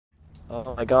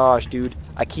Oh my gosh, dude.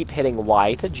 I keep hitting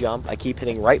Y to jump, I keep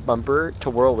hitting right bumper to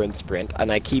whirlwind sprint,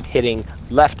 and I keep hitting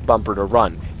left bumper to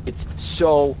run. It's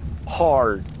so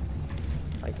hard.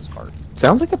 Life is hard.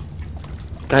 Sounds like a...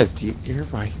 Guys, do you hear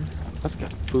what I hear? Let's go.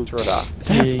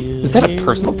 Is that a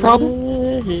personal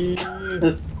problem?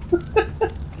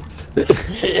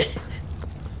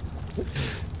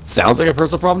 Sounds like a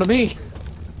personal problem to me.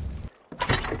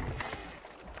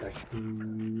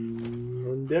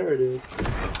 There it is.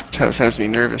 That has me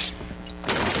nervous.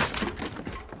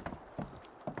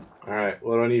 Alright,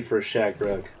 what do I need for a shack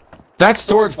rug? That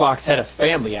storage box had a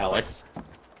family, Alex.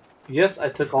 Yes, I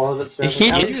took all of its family. He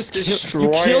out. just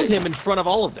destroyed. You killed him in front of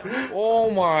all of them.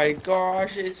 Oh my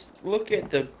gosh! Look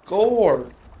at the gore.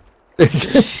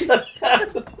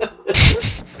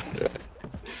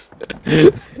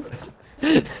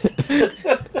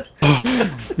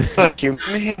 Fuck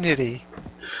humanity.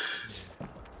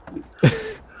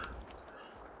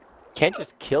 Can't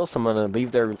just kill someone and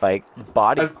leave their like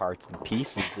body parts and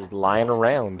pieces just lying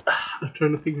around. I'm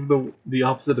trying to think of the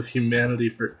opposite of humanity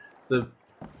for the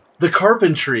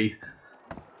carpentry.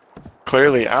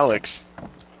 Clearly, Alex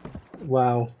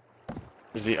Wow.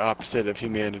 is the opposite of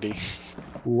humanity.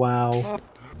 Wow.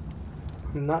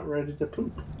 I'm not ready to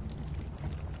poop.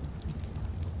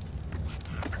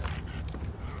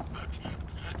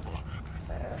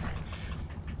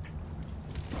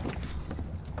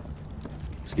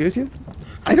 Excuse you?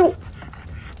 I don't...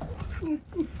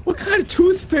 What kind of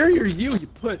tooth fairy are you? You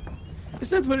put...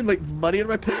 Instead of putting, like, money in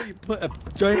my pillow, you put a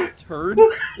giant turd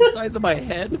the size of my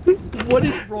head? What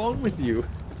is wrong with you?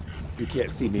 You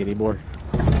can't see me anymore.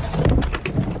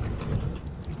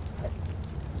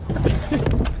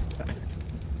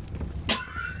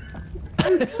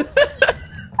 Alex.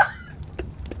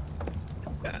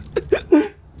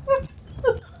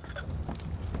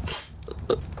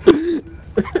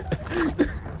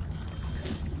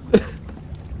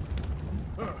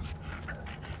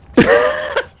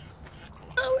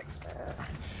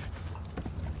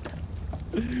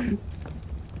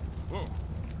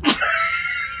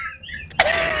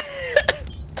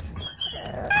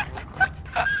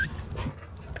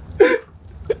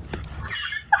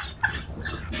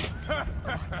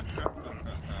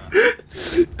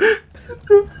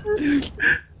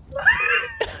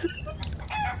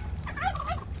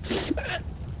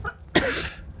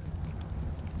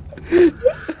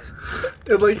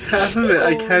 And like half of it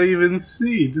I can't even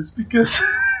see just because.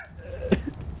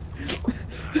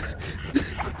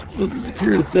 It'll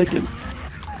disappear in a second.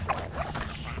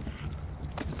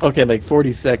 Okay, like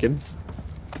 40 seconds.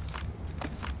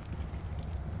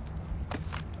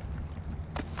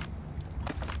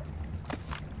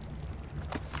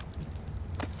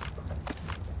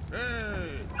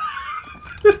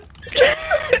 Just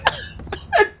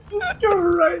go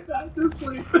right back to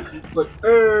sleep. It's like,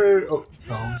 hey. Oh,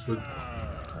 Thompson.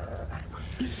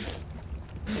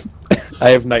 I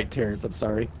have night terrors, I'm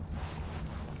sorry.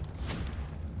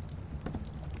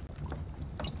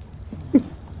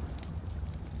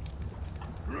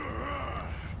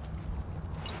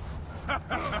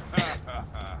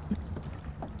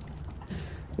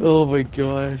 Oh my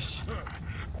gosh.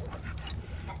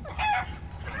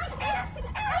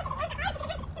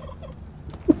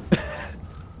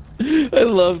 I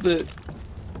love that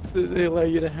they allow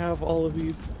you to have all of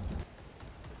these.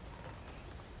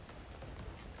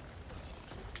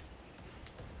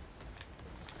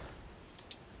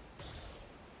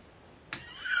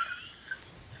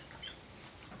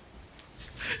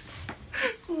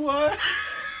 What?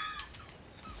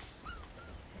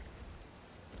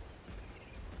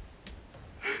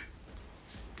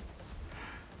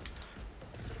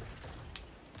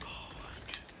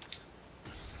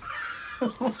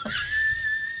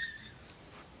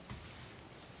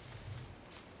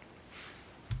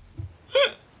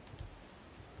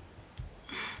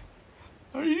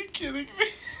 Are you kidding me?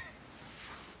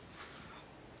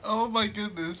 Oh my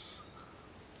goodness.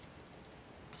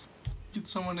 Get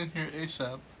someone in here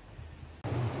ASAP.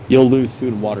 You'll lose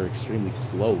food and water extremely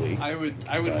slowly. I would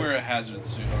wear a hazard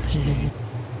suit.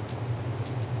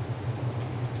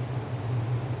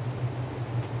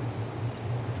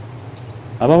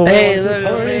 Hey, look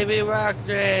at baby rock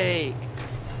Drake!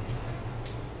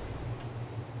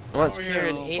 Once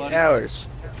cured in 8 hours.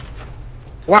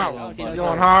 Wow, he's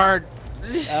going hard.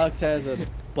 Alex has a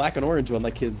black and orange one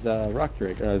like his rock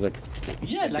drake. I was like,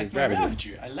 Yeah, I like his my Ravager.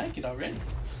 Ravager. I like it already.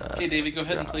 Okay, David, go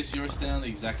ahead and place yours down the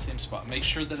exact same spot. Make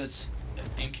sure that it's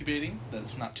incubating, that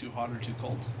it's not too hot or too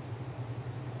cold.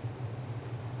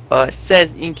 It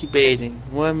says incubating.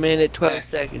 1 minute, 12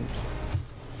 seconds.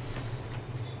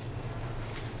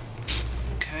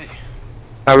 Okay.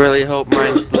 I really hope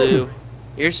mine's blue.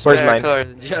 Yours Where's better mine? color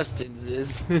than Justin's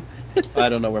is. I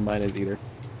don't know where mine is either.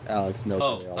 Alex knows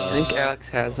Oh, where they all I are. think Alex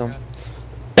has them.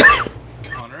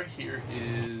 Connor, here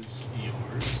is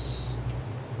yours.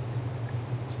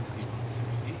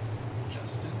 5160.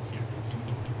 Justin, here is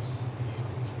yours.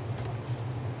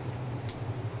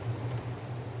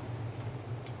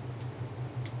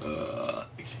 8175.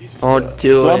 Excuse me. Don't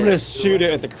do So it. I'm gonna shoot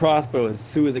it with the crossbow as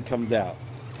soon as it comes out.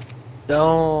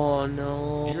 No,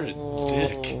 no. You're a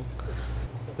dick.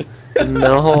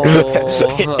 No. So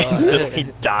it instantly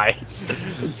dies.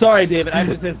 Sorry, David. I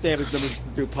have to damage numbers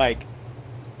through Pike.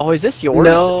 Oh, is this yours,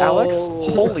 No. Alex?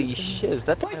 Holy shiz,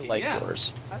 that I Like it, like yeah.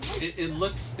 yours.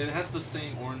 It has the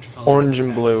same orange color. Orange as and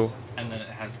this, blue. And then it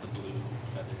has the blue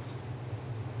feathers.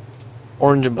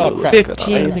 Orange and blue. Oh, crap. looks good.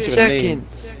 15 I didn't think of a name.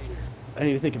 seconds. I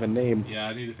need to think of a name. Yeah,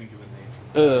 I need to think of a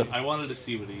name. Ugh. I wanted to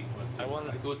see what he. Oh,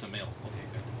 it's a male. Okay,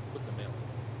 good. What's a male?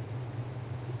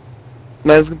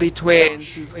 Mine's gonna be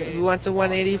twins. Who wants a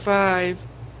 185?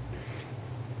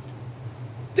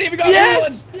 David got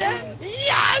Yes! one!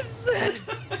 Yes!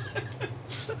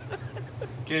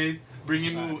 Okay, bring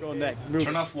him. Alright, go next. Move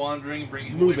Turn it. off wandering. Bring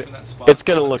him Move away it. from that spot. It's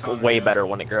gonna look Connor way down. better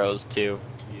when it grows too.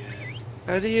 Yeah.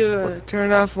 How do you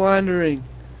turn off wandering?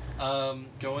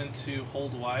 Go into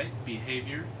hold Y,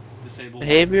 behavior, disable.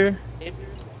 Behavior? I'd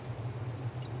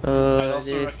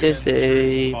also recommend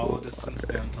turning follow Disable. distance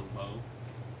down to low.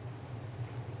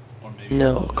 Or maybe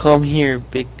No, low come distance. here,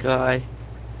 big guy.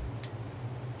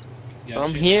 Yeah,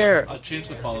 Come change here. I'll change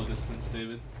the follow distance,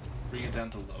 David. Bring it down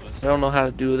to lowest. I don't know how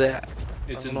to do that.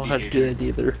 It's I in don't know how to behavior. do that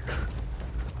either.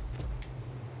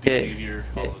 Okay. Behavior,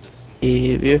 follow distance.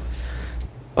 Behavior. Wait,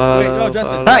 Follow, no,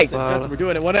 Justin. follow, Justin, follow. Justin, we're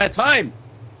doing it one at a time.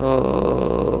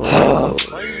 Oh.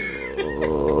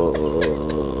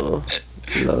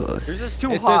 Lord. Yours is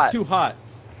too It hot. says too hot.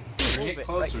 Bring it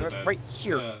closer, right, Ben. right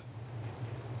here. Yeah.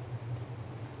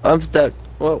 I'm stuck.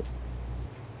 Whoa.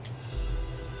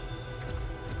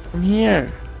 I'm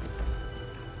here.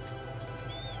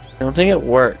 I don't think it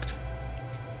worked.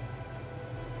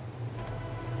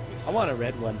 I want a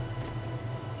red one.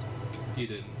 You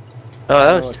didn't. Oh, that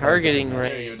I was know what targeting There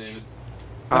you go, range. David.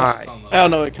 Alright. It's on low. I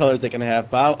don't know what colors they can have,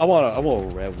 but I want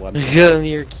a red one. Come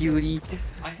here, cutie.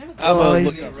 I haven't I'm Oh, gonna he's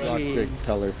look up red. Rock Drake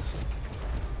colors.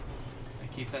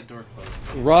 keep that door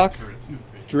closed. Rock Turrets go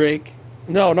crazy. Drake.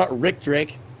 No, not Rick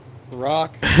Drake.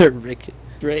 Rock Rick.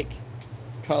 Drake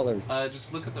colors.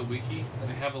 Just look at the wiki.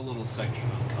 They have a little section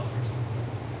on colors.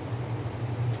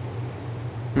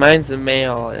 Mine's a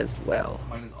male as well.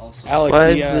 Mine is also. Alex,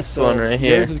 Why the, is this so one right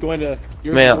here? Yours is going to.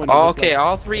 Yours Male. Is going to Oh, look okay, like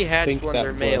all three hatched pink ones that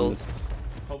are blends. males.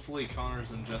 Hopefully,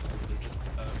 Connor's and Justin's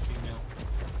are female.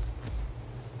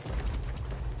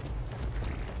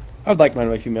 I'd like mine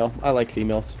to be female. I like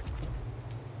females.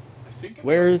 I think.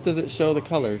 Where does it show the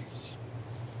colors?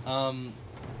 It's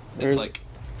Where- like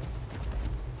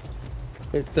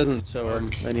It doesn't show them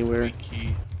Ark, anywhere.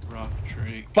 Wiki, Rock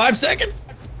Drake. 5 seconds.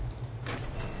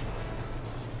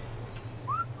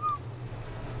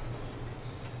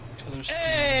 Color scheme.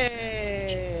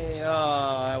 Hey!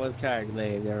 Oh, that was kind of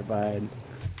lame. Never mind.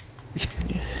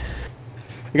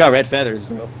 You got red feathers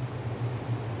though.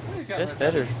 Oh, he's got This red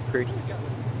feather's pretty.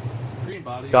 Green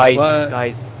body. Guys, What?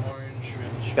 guys, Orange,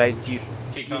 red. guys, do you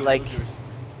Okay, do you Connor, like what's yours?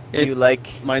 do you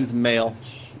like? Mine's male.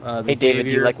 Hey David,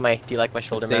 do you like my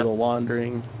shoulder mount? disable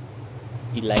wandering?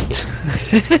 Do you like it?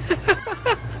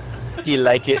 Do you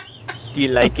like it? Do you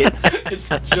like it? It's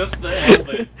just the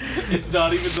helmet. It's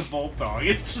not even the bolt dog.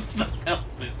 It's just the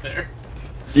helmet there.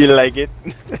 Do you like it?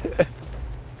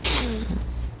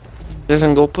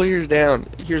 Listen, go put yours down.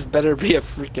 Yours better be a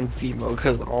freaking female,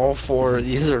 because all four of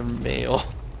these are male.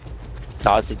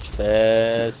 Sausage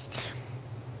fest.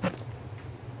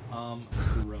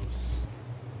 Gross.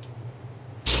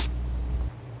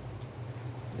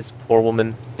 This poor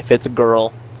woman. If it's a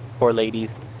girl, poor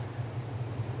ladies.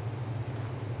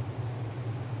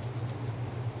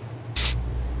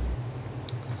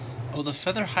 Oh, the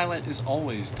feather highlight is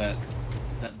always that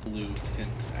blue tint,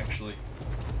 actually.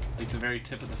 Like the very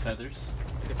tip of the feathers.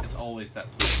 It's always that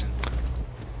blue tint.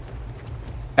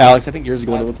 Alex, I think yours is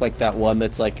going to look like that one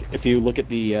that's like, if you look at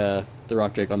the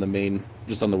rock drake on the main,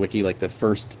 just on the wiki, like the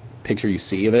first picture you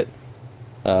see of it,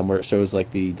 where it shows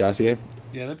like the dossier.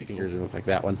 Yeah, that'd I be think cool. yours would look like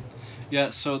that one. Yeah,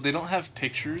 so they don't have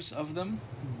pictures of them,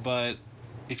 but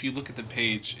if you look at the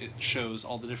page, it shows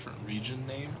all the different region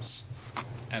names,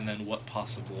 and then what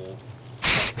possible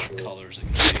colors it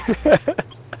can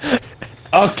be.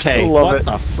 Okay, Love what it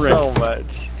the frick? so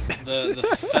much. The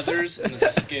feathers and the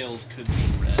scales could be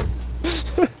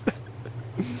red.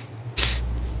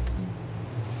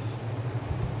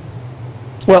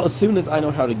 Well, as soon as I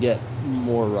know how to get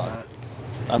more rock drakes,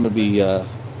 I'm gonna be I'm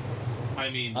I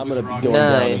mean, I'm with gonna be rock going paper,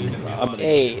 down it's and gonna be a I'm lot gonna-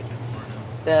 easier 8, to more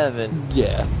now. 7,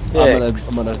 Yeah. Six,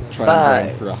 I'm gonna try and grind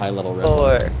 5, for a high level red.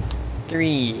 4,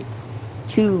 3,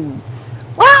 2,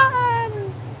 1.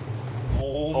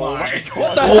 Oh my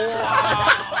What the?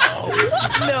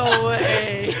 No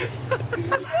way!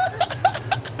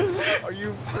 Are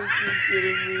you freaking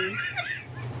kidding me?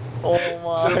 Oh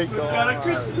my Justin got a god.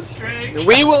 Christmas drink.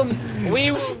 We will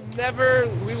never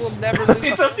lose.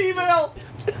 It's a female.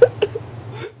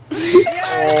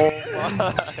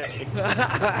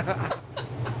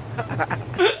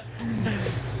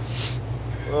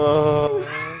 Oh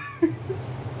my.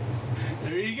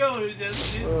 There you go,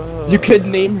 Justin. You could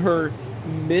name her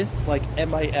Miss like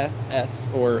MISS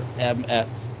or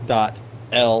MS dot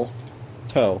L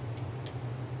toe.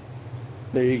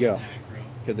 There you go, Aggro.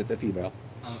 because it's a female.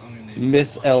 I'm gonna name it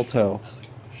Miss Bush. L toe. I like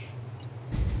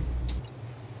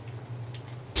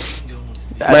Bush. You almost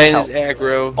did. That's Mine is helpful.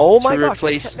 aggro. Oh my to gosh, I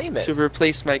replace can't name it. to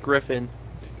replace my griffin.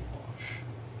 Big Bosh.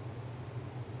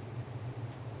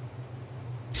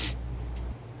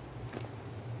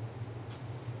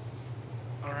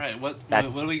 Alright, what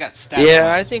do we got stats? Yeah,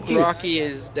 I wise, think boys? Rocky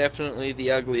is definitely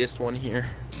the ugliest one here.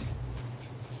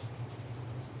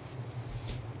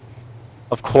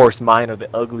 Of course, mine are the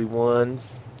ugly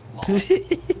ones.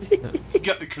 You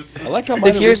got the Christmas I like how tree. mine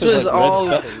If yours looks was like red all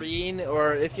feathers. green,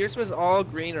 or if yours was all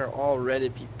green or all red,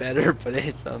 it'd be better. But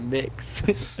it's a mix.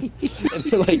 And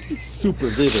they're like super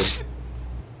vivid.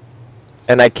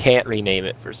 And I can't rename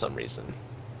it for some reason.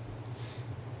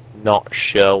 Not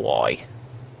sure why.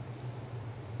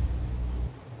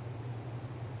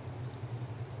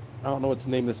 I don't know what to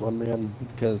name this one, man,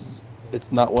 because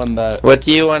it's not one that. What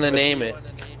do you want to name it?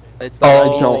 It's not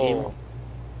I a don't- name.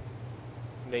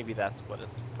 Maybe that's what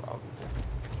it's the problem is.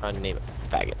 Trying to name it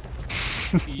faggot.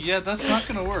 Yeah, that's not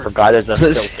gonna work. Forgot there's a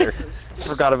filter.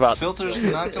 Forgot about Filter's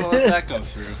not gonna let that go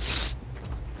through.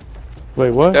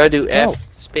 Wait, what? Gotta do No.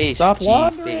 F space Stop G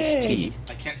wandering. space T.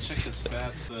 I can't check the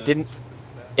stats. The Didn't- the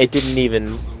stats. It didn't even.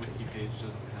 The wiki page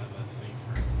doesn't have a thing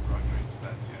for rock rank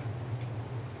stats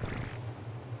yet.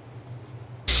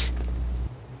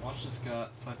 Watch just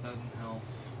got 5,000 health,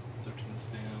 13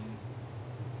 stam,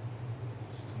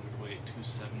 600 weight,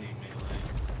 270 melee.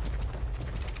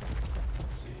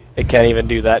 Let's see. It can't even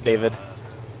do that, David.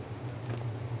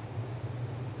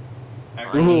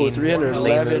 Aggro Ooh, has more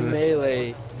 311 Layman.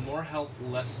 melee. more health,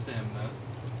 less stamina,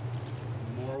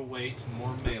 more weight,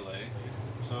 more melee.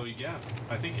 So yeah,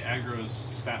 I think aggro's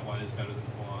stat-wise better than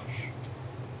Wash.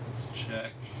 Let's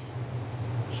check.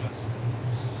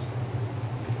 Justin's.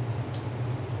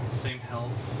 Same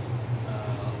health,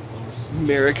 lower stamina.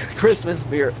 Miracle, Christmas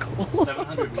miracle.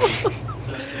 700 weight. So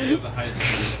you have the highest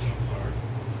weight so far.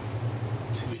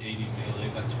 280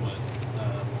 melee, that's what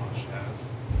Wash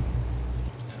has.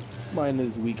 And then- Mine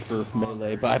is weak for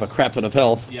melee, but I have a crap ton of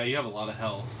health. Yeah, you have a lot of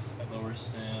health. Lower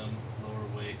stam, lower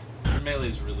weight. Your melee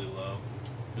is really low.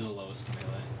 You're the lowest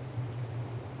melee.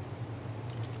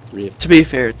 Rip. To be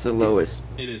fair, it's the lowest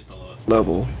It is the lowest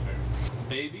level.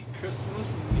 Baby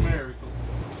Christmas miracle.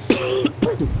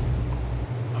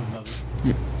 Another.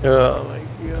 Oh my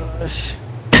gosh.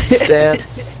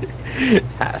 Stance.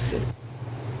 Pass it.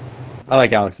 I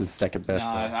like Alex's second best.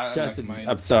 Nah, though. I like Justin's. mine.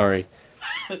 I'm sorry.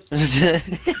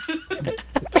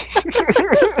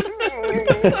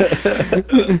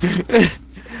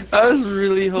 I was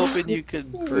really hoping you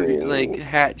could like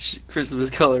hatch Christmas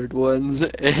colored ones,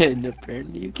 and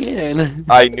apparently you can.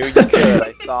 I knew you could.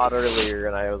 I thought earlier,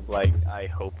 and I was like, I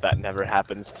hope that never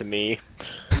happens to me.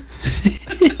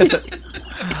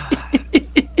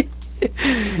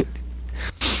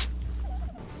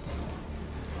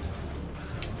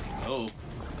 Oh.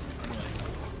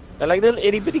 They're like little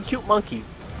itty bitty cute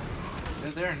monkeys.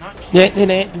 They're not cute. Nah,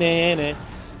 nah, nah, nah.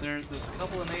 There's a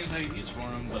couple of names I could use for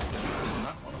them, but there's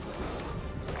not one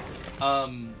of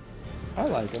them. I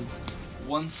like him.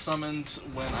 One summoned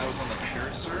when I was on the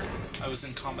Parasaur. I was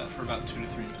in combat for about 2 to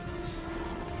 3 minutes.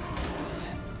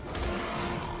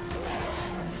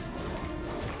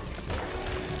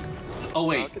 Oh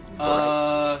wait,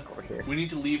 we need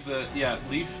to leave the,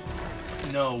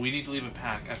 no, we need to leave a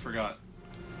pack, I forgot.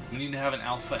 We need to have an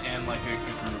alpha and like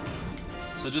a group.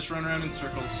 So just run around in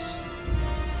circles.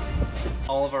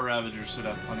 All of our Ravagers should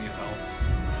have plenty of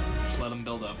health. Just let them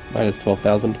build up. Mine is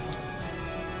 12,000.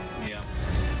 Yeah.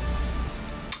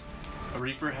 A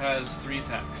Reaper has 3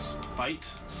 attacks. Bite,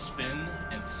 Spin,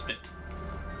 and Spit.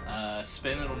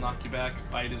 Spin, it'll knock you back.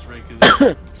 Bite is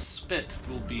regular. Spit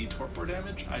will be torpor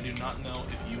damage. I do not know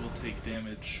if you will take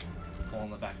damage while on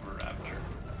the back of a Ravager.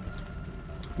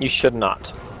 You should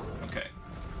not. Okay.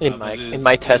 In But in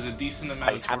my it is a tests, decent amount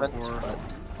I of haven't. torpor.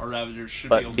 Our Ravagers should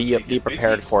but be able be- to take be it. They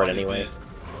prepared take for it quite a anyway.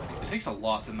 bit. They takes a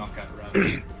lot to knock out a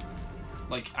Ravaging.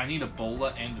 Like, I need a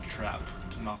Bola and a Trap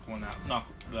to knock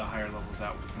the higher levels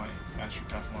out with my Master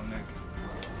Path Long Neck.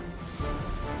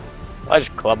 I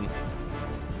just club him.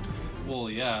 Well,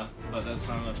 yeah, but that's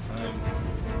not enough time,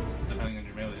 depending on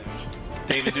your melee damage.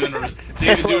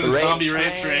 David doing a zombie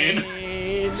rape train.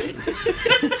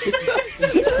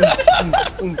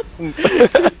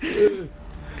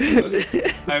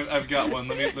 I've got one.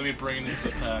 Let me bring it into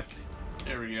the pack.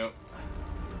 There we go.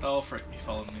 Oh frick, he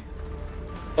followed me.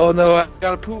 Oh no, I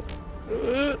gotta poop.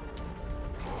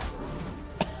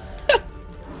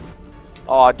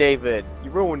 Aw, David,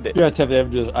 you ruined it. Yeah,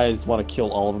 Tev, I just want to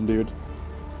kill all of them, dude.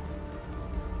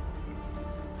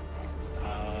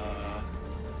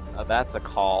 That's a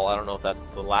call. I don't know if that's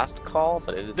the last call,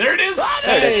 but it is. There it is!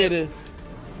 Hey, it is.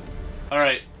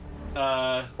 Alright.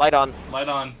 Light on. Light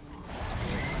on.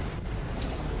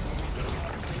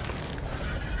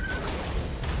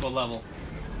 What level?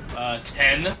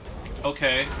 10.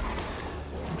 Okay.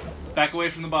 Back away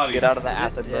from the body. Get out of the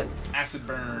acid burn. Acid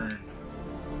burn.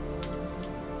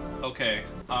 Okay.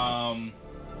 Our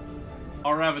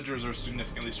Ravagers are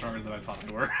significantly stronger than I thought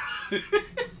they were.